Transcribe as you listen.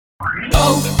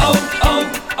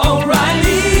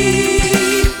O'Reilly!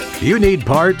 You need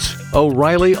parts?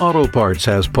 O'Reilly Auto Parts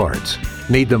has parts.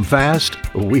 Need them fast?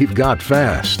 We've got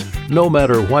fast. No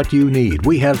matter what you need,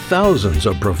 we have thousands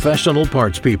of professional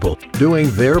parts people doing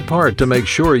their part to make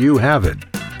sure you have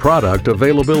it. Product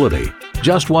availability.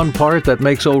 Just one part that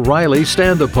makes O'Reilly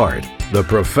stand apart. The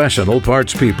professional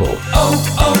parts people.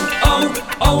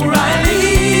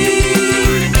 O'Reilly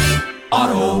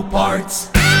Auto Parts.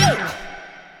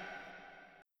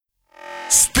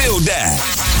 Spill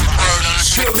that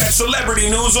celebrity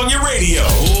news on your radio.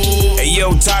 Hey,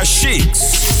 yo, Tashiks,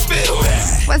 spill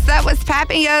that. What's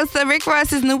poppin', yo? So Rick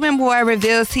Ross's new memoir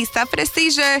reveals he suffered a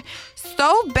seizure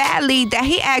so badly that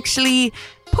he actually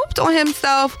pooped on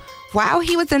himself while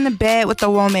he was in the bed with a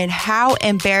woman. How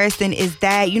embarrassing is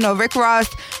that? You know, Rick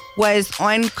Ross was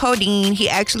on codeine. He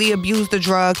actually abused the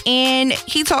drug, and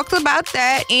he talked about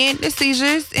that and the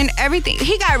seizures and everything.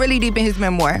 He got really deep in his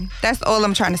memoir. That's all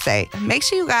I'm trying to say. Make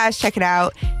sure you guys check it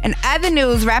out. In other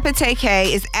news, rapper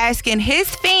Tay-K is asking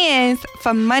his fans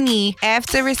for money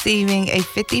after receiving a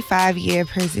 55-year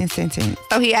prison sentence.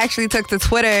 So he actually took to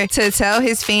Twitter to tell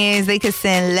his fans they could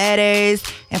send letters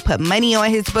and put money on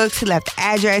his books. He left the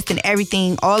address and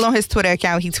everything all on his Twitter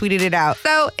account. He tweeted it out.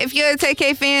 So if you're a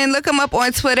Tay-K fan, look him up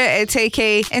on Twitter at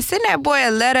Tay-K and send that boy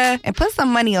a letter and put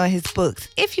some money on his books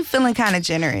if you're feeling kind of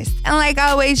generous. And like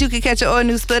always, you can catch your all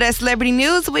new Spill That Celebrity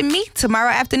News with me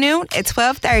tomorrow afternoon at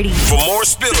 12:30. For more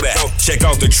Spill That, check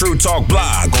out the True Talk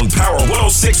blog on Power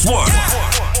 1061.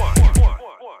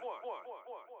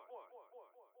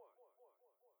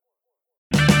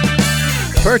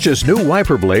 Purchase new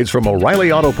wiper blades from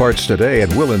O'Reilly Auto Parts today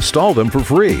and we'll install them for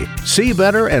free. See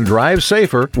better and drive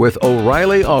safer with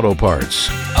O'Reilly Auto Parts.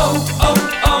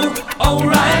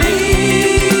 O'Reilly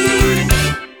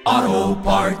Auto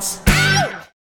Parts.